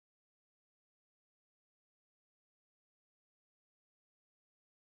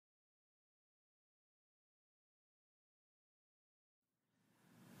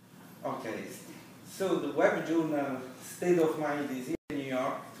So the web journal State of Mind is here in New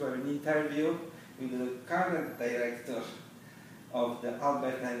York to have an interview with the current director of the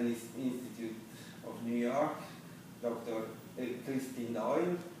Albert Ellis Institute of New York, Dr. Kristene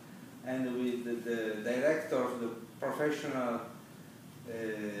Doyle, and with the director of the professional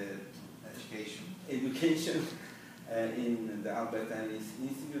education in the Albert Ellis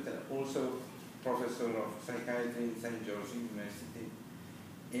Institute, and also professor of psychiatry in St. George's University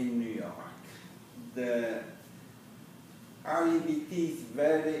in New York. The REBT is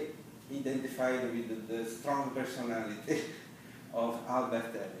very identified with the strong personality of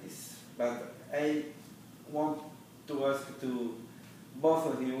Albert Ellis, but I want to ask to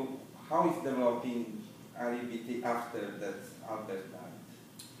both of you, how is developing REBT after that Albert died?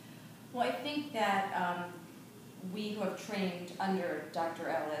 Well, I think that we who have trained under Dr.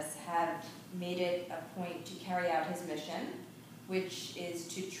 Ellis have made it a point to carry out his mission, which is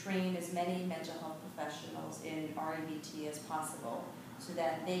to train as many mental health professionals in REBT as possible so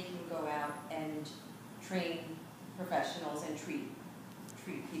that they can go out and train professionals and treat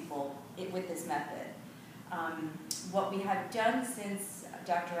people with this method. What we have done since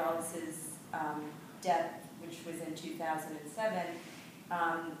Dr. Ellis's death, which was in 2007,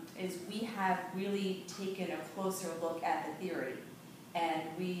 is we have really taken a closer look at the theory. And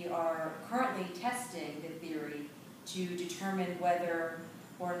we are currently testing the theory to determine whether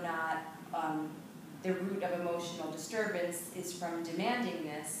or not the root of emotional disturbance is from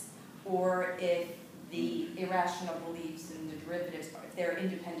demandingness, or if the irrational beliefs and the derivatives, if they're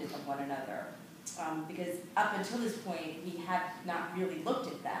independent of one another. Because up until this point, we have not really looked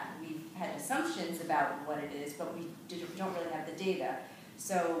at that. We've had assumptions about what it is, but we don't really have the data.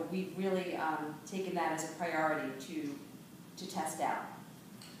 So we've really taken that as a priority to test out.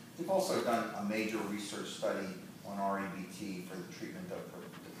 We've also done a major research study on REBT for the treatment of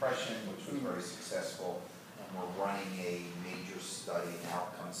depression, which was very successful. And we're running a major study, an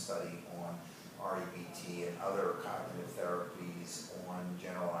outcome study on REBT and other cognitive therapies on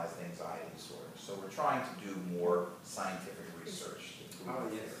generalized anxiety disorder. So we're trying to do more scientific research. Oh,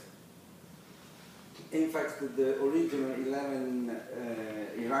 yes. In fact, the original 11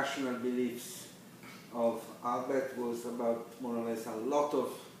 irrational beliefs of Albert was about more or less a lot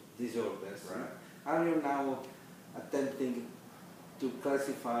of disorders. Right. Are you now attempting to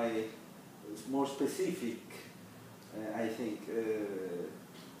classify more specific, I think,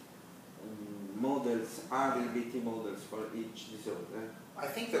 models, REBT models for each disorder? I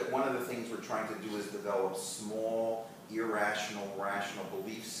think that one of the things we're trying to do is develop small, irrational, rational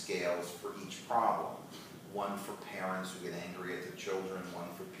belief scales for each problem. One for parents who get angry at their children, one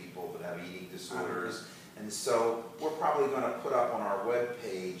for people that have eating disorders. And so we're probably going to put up on our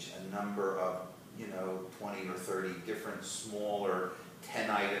webpage a number of, 20 or 30 different smaller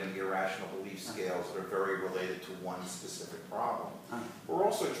 10-item irrational belief scales that are very related to one specific problem. We're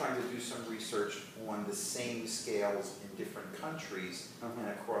also trying to do some research on the same scales in different countries and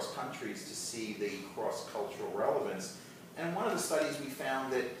across countries to see the cross-cultural relevance. And one of the studies we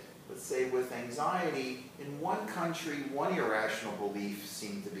found that, let's say with anxiety, in one country, one irrational belief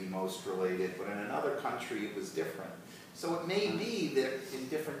seemed to be most related, but in another country it was different. So it may be that in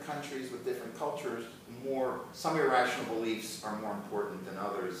different countries with different cultures, some irrational beliefs are more important than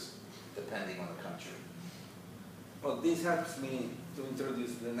others, depending on the country. Well, this helps me to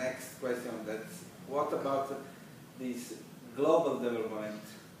introduce the next question. That's what about this global development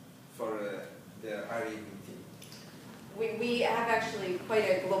for the REBT? We have actually quite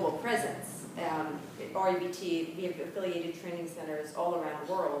a global presence. At REBT, we have affiliated training centers all around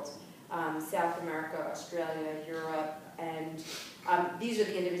the world. South America, Australia, Europe, and these are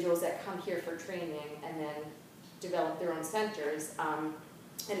the individuals that come here for training and then develop their own centers. And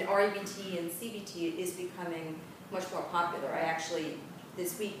REBT and CBT is becoming much more popular. I actually,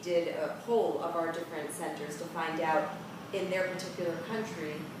 this week, did a poll of our different centers to find out in their particular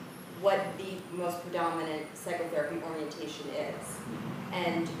country what the most predominant psychotherapy orientation is.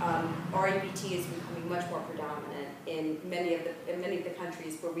 And REBT is becoming much more predominant in many of the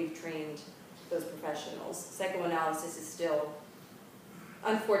countries where we've trained those professionals. Psychoanalysis is still,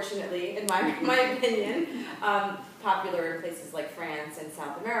 unfortunately, in my opinion, popular in places like France and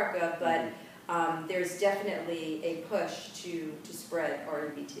South America, but there's definitely a push to spread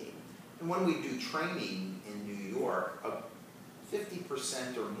REBT. And when we do training in New York,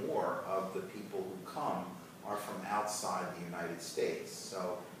 50% or more of the people who come are from outside the United States.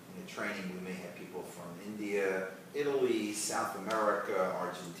 So in the training we may have people from India, Italy, South America,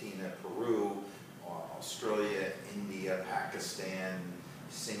 Argentina, Peru, Australia, India, Pakistan,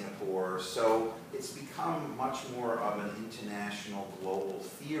 Singapore. So it's become much more of an international global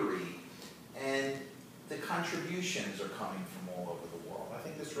theory. and the contributions are coming from all over the world. I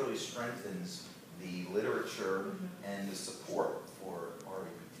think this really strengthens the literature and the support for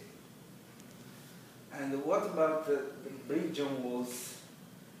REBT. And what about the bridge on walls,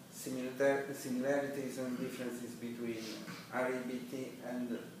 similarities and differences between REBT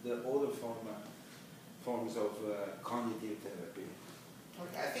and the other forms of cognitive therapy?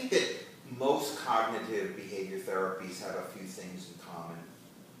 I think that most cognitive behavior therapies have a few things in common.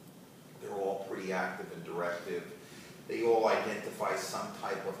 They're all pretty active and directive. They all identify some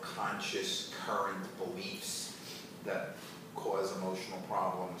type of conscious current beliefs that cause emotional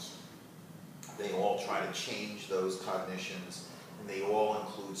problems. They all try to change those cognitions, and they all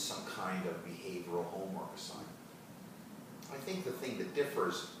include some kind of behavioral homework assignment. I think the thing that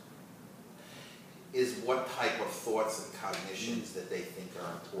differs is what type of thoughts and cognitions that they think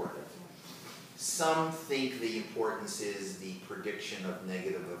are important. Some think the importance is the prediction of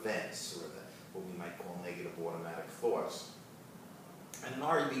negative events, or what we might call negative automatic thoughts. And in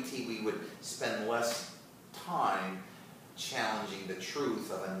REBT, we would spend less time challenging the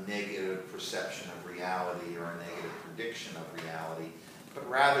truth of a negative perception of reality or a negative prediction of reality, but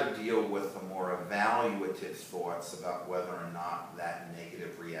rather deal with the more evaluative thoughts about whether or not that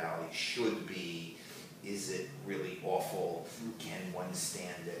negative reality should be. Is it really awful? Can one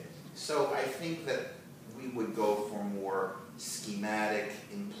stand it? So I think that we would go for more schematic,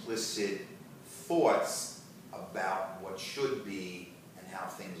 implicit thoughts about what should be and how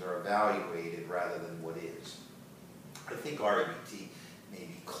things are evaluated rather than what is. I think REBT may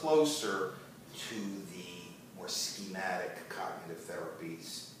be closer to the more schematic cognitive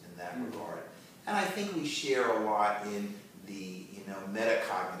therapies in that regard. And I think we share a lot in the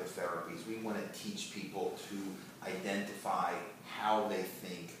metacognitive therapies. We want to teach people to identify how they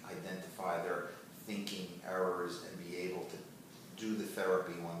think, identify their thinking errors, and be able to do the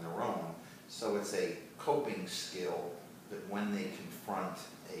therapy on their own. So it's a coping skill that when they confront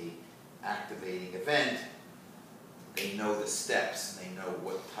a activating event, they know the steps, and they know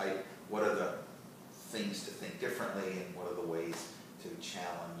what are the things to think differently, and what are the ways to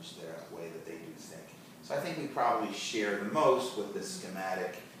challenge their way that they do think. So I think we probably share the most with the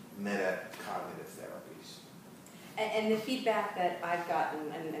schematic metacognitive therapies. And the feedback that I've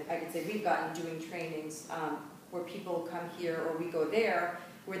gotten, and I could say we've gotten doing trainings where people come here or we go there,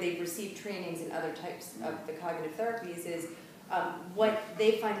 where they've received trainings in other types of the cognitive therapies, is what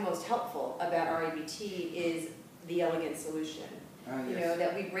they find most helpful about REBT is the elegant solution. Yes.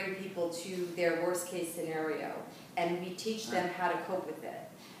 That we bring people to their worst case scenario and we teach them how to cope with it.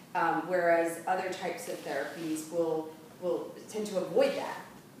 Whereas other types of therapies will tend to avoid that,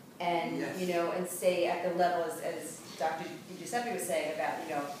 and yes. And stay at the level as Dr. Digiuseppe was saying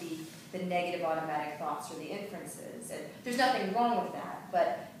about the negative automatic thoughts or the inferences. And there's nothing wrong with that,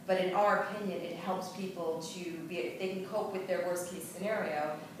 but in our opinion, it helps people to be, if they can cope with their worst case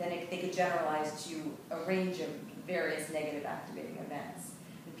scenario, then they can generalize to a range of various negative activating events.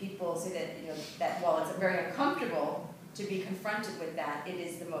 And people say that that while it's very uncomfortable to be confronted with that, it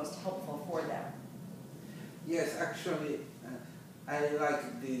is the most helpful for them. Yes, actually, I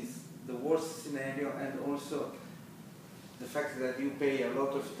like the worst scenario, and also the fact that you pay a lot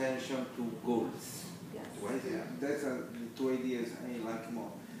of attention to goals. Yes. That's the two ideas I like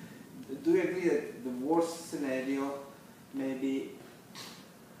more. Do you agree that the worst scenario may be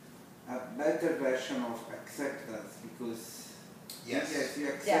a better version of acceptance, because Yes. you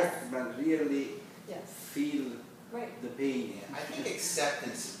accept, Yes. but really Yes. feel Right. the pain. I think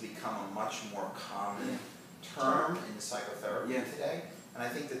acceptance has become a much more common term in psychotherapy Yes. today. And I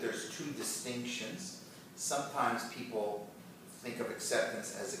think that there's two distinctions. Sometimes people think of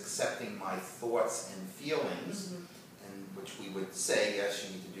acceptance as accepting my thoughts and feelings, and which we would say, yes,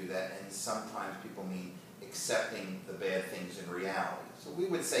 you need to do that. And sometimes people mean accepting the bad things in reality. So we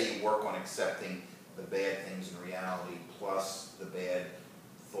would say you work on accepting the bad things in reality plus the bad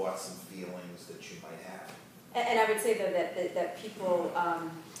thoughts and feelings that you might have. And I would say though that people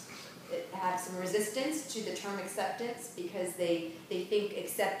have some resistance to the term acceptance because they think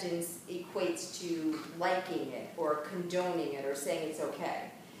acceptance equates to liking it or condoning it or saying it's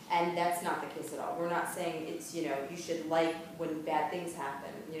okay. And that's not the case at all. We're not saying it's, you should like when bad things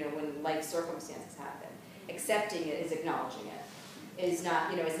happen, when life circumstances happen. Accepting it is acknowledging it. It is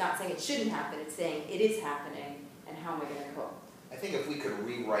not, it's not saying it shouldn't happen, it's saying it is happening and how am I going to cope? I think if we could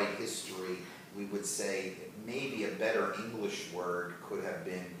rewrite history, we would say maybe a better English word could have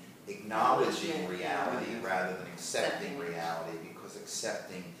been acknowledging reality rather than accepting reality, because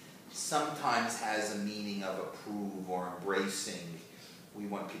accepting sometimes has a meaning of approve or embracing. We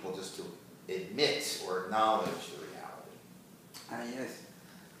want people just to admit or acknowledge the reality. Yes.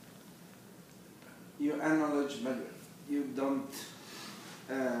 you acknowledge, but you don't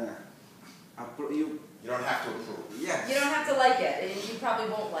You don't have to approve. Yes. You don't have to like it, and you probably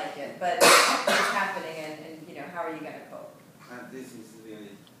won't like it, but it's happening, and you know, how are you going to cope? This is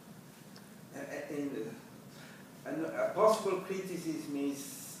really, a possible criticism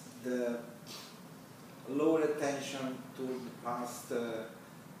is the lower attention to the past,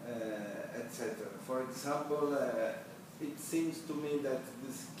 etc. For example, it seems to me that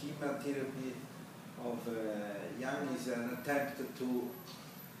the schema therapy of Young is an attempt to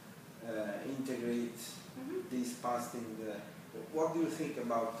integrate this past in the. What do you think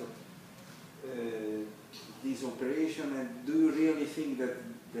about this operation, and do you really think that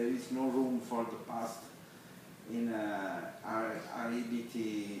there is no room for the past in our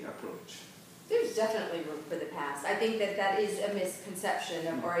REBT approach? There's definitely room for the past. I think that that is a misconception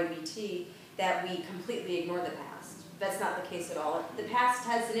of REBT, that we completely ignore the past. That's not the case at all. The past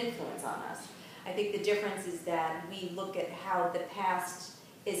has an influence on us. I think the difference is that we look at how the past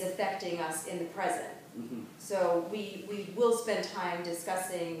is affecting us in the present. So we will spend time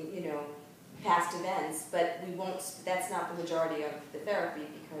discussing, you know, past events, but we won't. That's not the majority of the therapy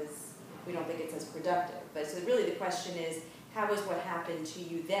because we don't think it's as productive. But so really the question is, how is what happened to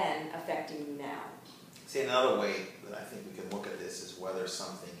you then affecting you now? See, another way that I think we can look at this is whether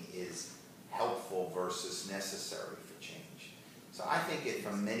something is helpful versus necessary for change. So I think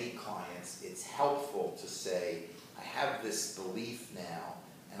for many clients, it's helpful to say, I have this belief now,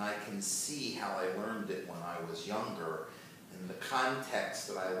 and I can see how I learned it when I was younger, and the context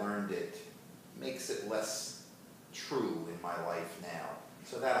that I learned it makes it less true in my life now.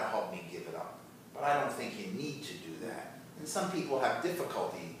 So that'll help me give it up. But I don't think you need to do that. And some people have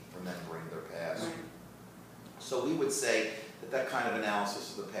difficulty remembering their past. Right. So we would say that that kind of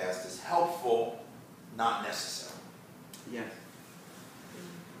analysis of the past is helpful, not necessary. Yes.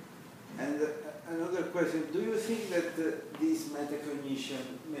 And another question, do you think that this metacognition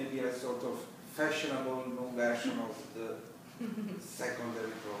may be a sort of fashionable new version of the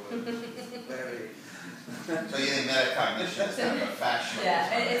secondary problem? Very. So you think metacognition is kind of a fashionable?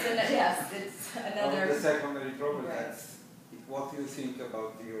 Yeah, it's another. Of the secondary problem, Right. that's what you think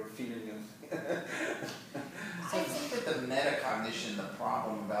about your feelings. I think that the metacognition, the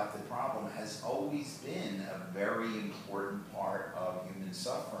problem about the problem, has always been a very important part of human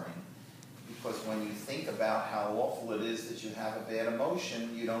suffering. Because when you think about how awful it is that you have a bad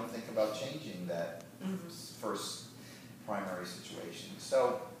emotion, you don't think about changing that first primary situation.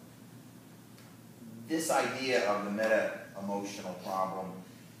 So this idea of the meta-emotional problem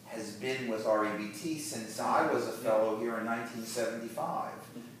has been with REBT since I was a fellow here in 1975.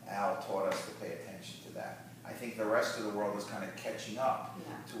 Al taught us to pay attention to that. I think the rest of the world is kind of catching up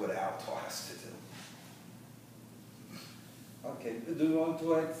to what Al taught us to do. Okay, do you want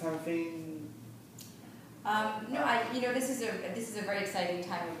to add something? No, this is a very exciting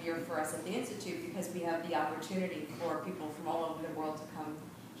time of year for us at the Institute because we have the opportunity for people from all over the world to come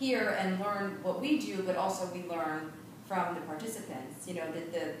here and learn what we do, but also we learn from the participants, you know,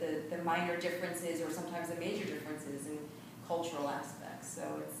 the minor differences or sometimes the major differences in cultural aspects.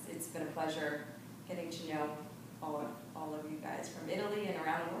 So it's been a pleasure getting to know all of you guys from Italy and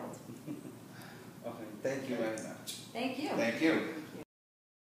around the world. Okay, thank you very much. Thank you. Thank you.